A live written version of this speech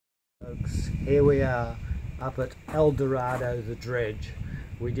Folks, here we are up at Eldorado, the dredge.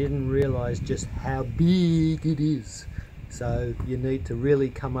 We didn't realise just how big it is, so you need to really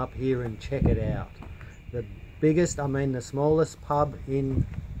come up here and check it out. The biggest, the smallest pub in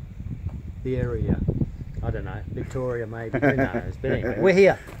the area. I don't know, Victoria maybe, who knows, but anyway, we're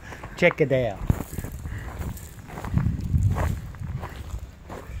here. Check it out.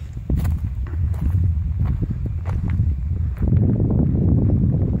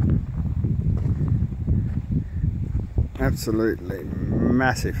 Absolutely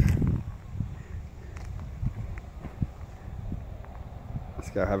massive. Let's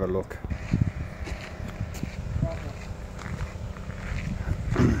go have a look.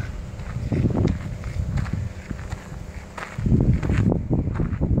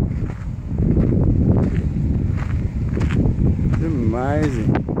 It's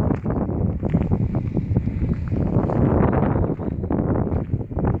amazing.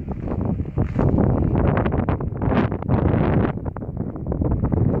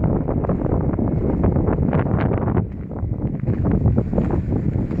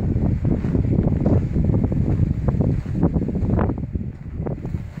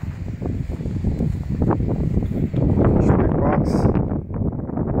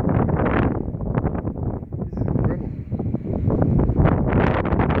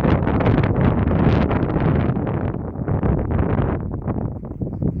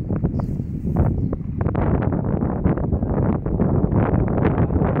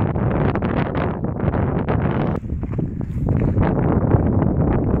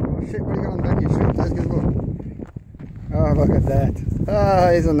 Oh, look at that.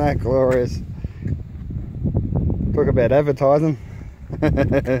 Oh, isn't that glorious? Talk about advertising.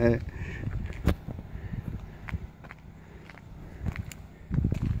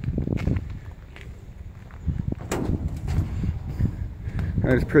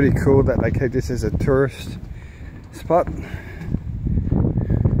 It's pretty cool that they keep this as a tourist spot.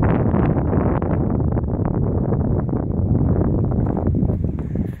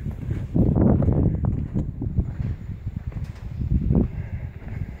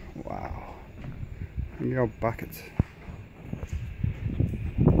 The old buckets.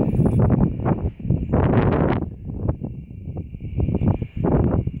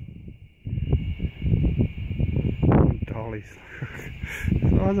 Dollies.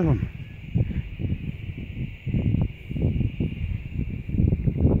 Size of them.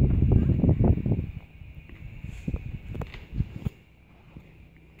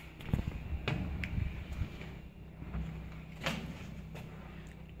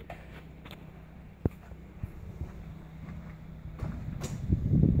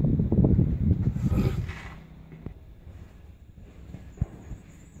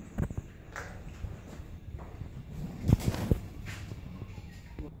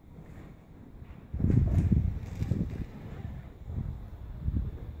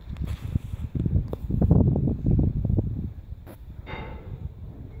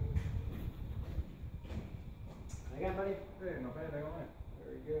 Again, buddy? Yeah, not bad, aren't they?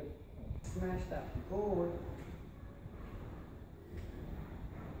 Very good. Smashed up the board.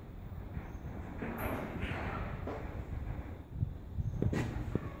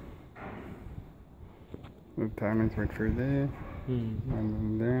 The timings went through there, and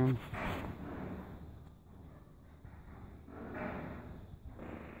then down.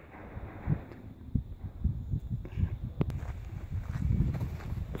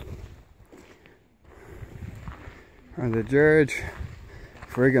 And the dredge,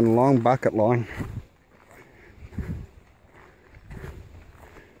 friggin' long bucket line.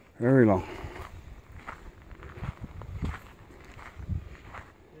 Very long.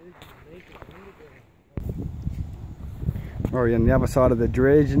 We're on the other side of the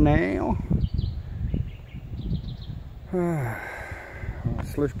dredge now.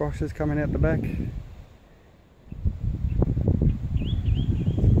 Sluice boxes coming out the back.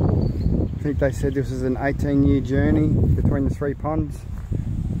 I think they said this was an 18-year journey between the three ponds.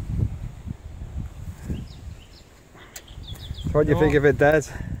 So what do you think of it,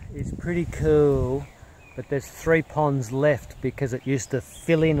 Daz? It's pretty cool, but there's 3 ponds left because it used to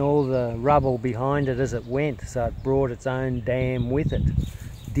fill in all the rubble behind it as it went, so it brought its own dam with it.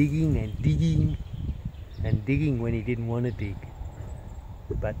 Digging and digging and digging when he didn't want to dig.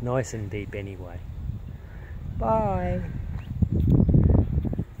 But nice and deep anyway. Bye!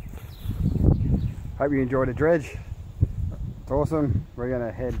 Hope you enjoyed the dredge. It's awesome. We're going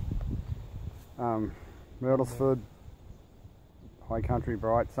to head Myrtlesford, High Country,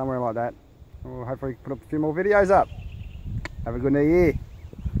 Bright, somewhere like that. We'll hopefully put up a few more videos up. Have a good new year.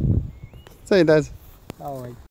 See you, Daz. All right.